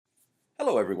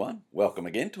Hello, everyone. Welcome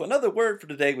again to another Word for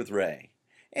Today with Ray.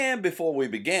 And before we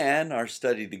begin our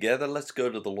study together, let's go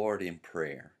to the Lord in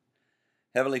prayer.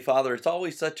 Heavenly Father, it's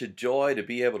always such a joy to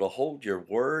be able to hold your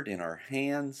Word in our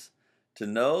hands, to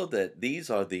know that these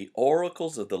are the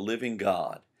oracles of the living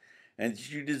God, and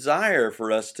you desire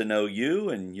for us to know you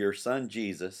and your Son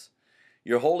Jesus,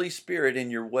 your Holy Spirit,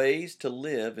 and your ways to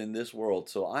live in this world.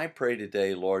 So I pray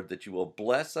today, Lord, that you will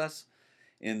bless us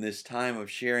in this time of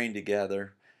sharing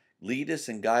together. Lead us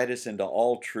and guide us into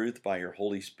all truth by your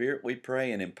Holy Spirit, we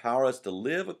pray, and empower us to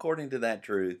live according to that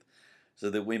truth so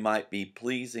that we might be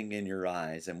pleasing in your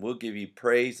eyes. And we'll give you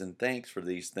praise and thanks for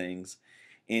these things.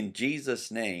 In Jesus'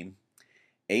 name,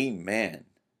 amen.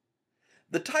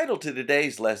 The title to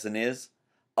today's lesson is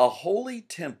A Holy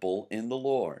Temple in the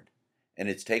Lord, and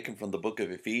it's taken from the book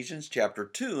of Ephesians chapter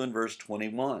 2 and verse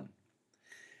 21.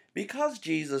 Because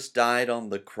Jesus died on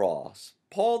the cross,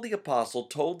 Paul the Apostle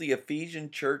told the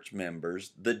Ephesian church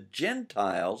members the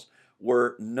Gentiles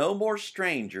were no more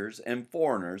strangers and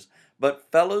foreigners,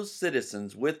 but fellow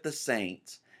citizens with the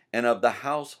saints and of the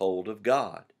household of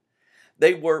God.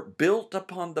 They were built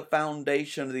upon the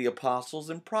foundation of the apostles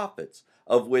and prophets,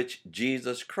 of which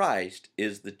Jesus Christ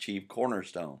is the chief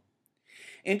cornerstone.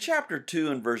 In chapter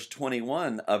 2 and verse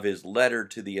 21 of his letter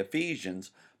to the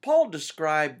Ephesians, Paul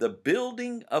described the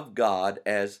building of God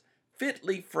as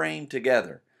fitly framed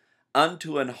together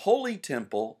unto an holy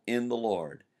temple in the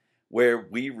Lord, where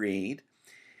we read,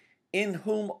 in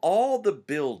whom all the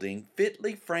building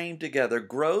fitly framed together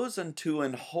grows unto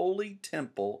an holy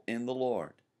temple in the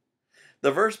Lord.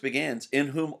 The verse begins, in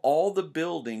whom all the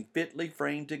building fitly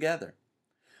framed together.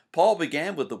 Paul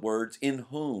began with the words in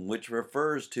whom, which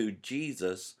refers to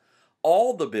Jesus,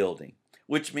 all the building,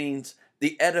 which means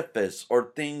the edifice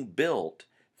or thing built,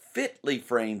 fitly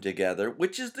framed together,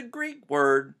 which is the Greek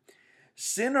word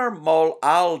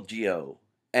synermolagio,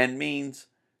 and means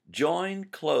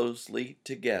joined closely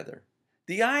together.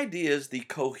 The idea is the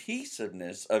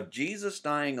cohesiveness of Jesus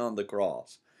dying on the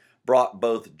cross brought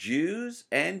both Jews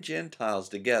and Gentiles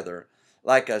together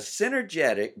like a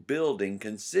synergetic building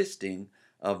consisting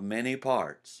of many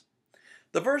parts.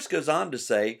 The verse goes on to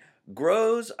say,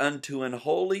 grows unto an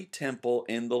holy temple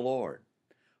in the Lord.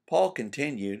 Paul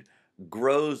continued,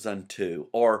 grows unto,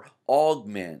 or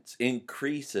augments,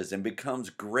 increases, and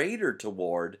becomes greater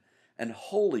toward an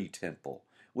holy temple,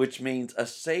 which means a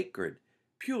sacred,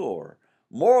 pure,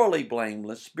 morally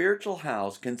blameless spiritual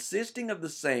house consisting of the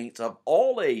saints of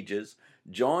all ages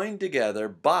joined together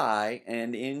by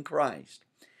and in Christ.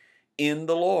 In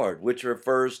the Lord, which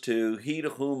refers to he to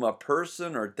whom a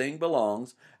person or thing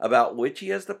belongs, about which he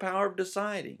has the power of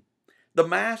deciding, the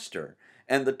Master,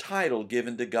 and the title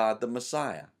given to God the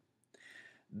Messiah.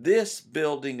 This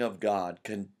building of God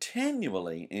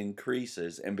continually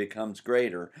increases and becomes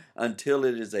greater until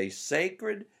it is a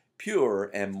sacred, pure,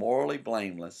 and morally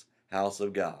blameless house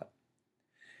of God.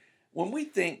 When we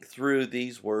think through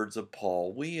these words of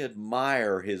Paul, we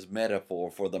admire his metaphor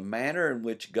for the manner in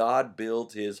which God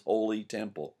builds his holy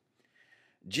temple.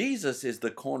 Jesus is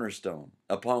the cornerstone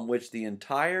upon which the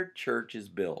entire church is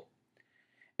built.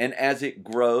 And as it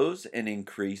grows and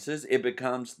increases, it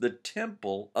becomes the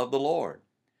temple of the Lord.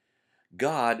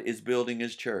 God is building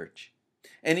his church,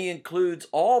 and he includes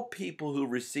all people who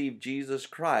receive Jesus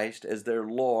Christ as their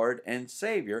Lord and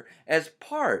Savior as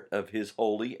part of his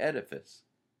holy edifice.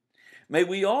 May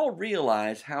we all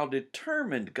realize how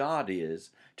determined God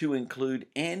is to include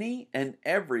any and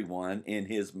everyone in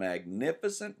his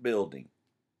magnificent building.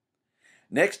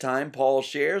 Next time, Paul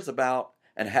shares about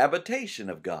an habitation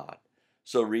of God.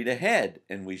 So read ahead,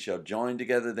 and we shall join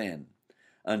together then.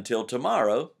 Until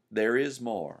tomorrow, there is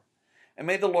more. And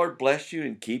may the Lord bless you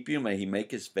and keep you. May he make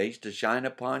his face to shine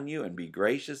upon you and be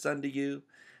gracious unto you.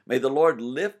 May the Lord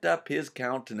lift up his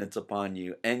countenance upon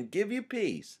you and give you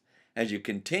peace as you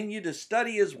continue to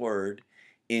study his word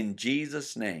in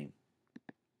Jesus' name.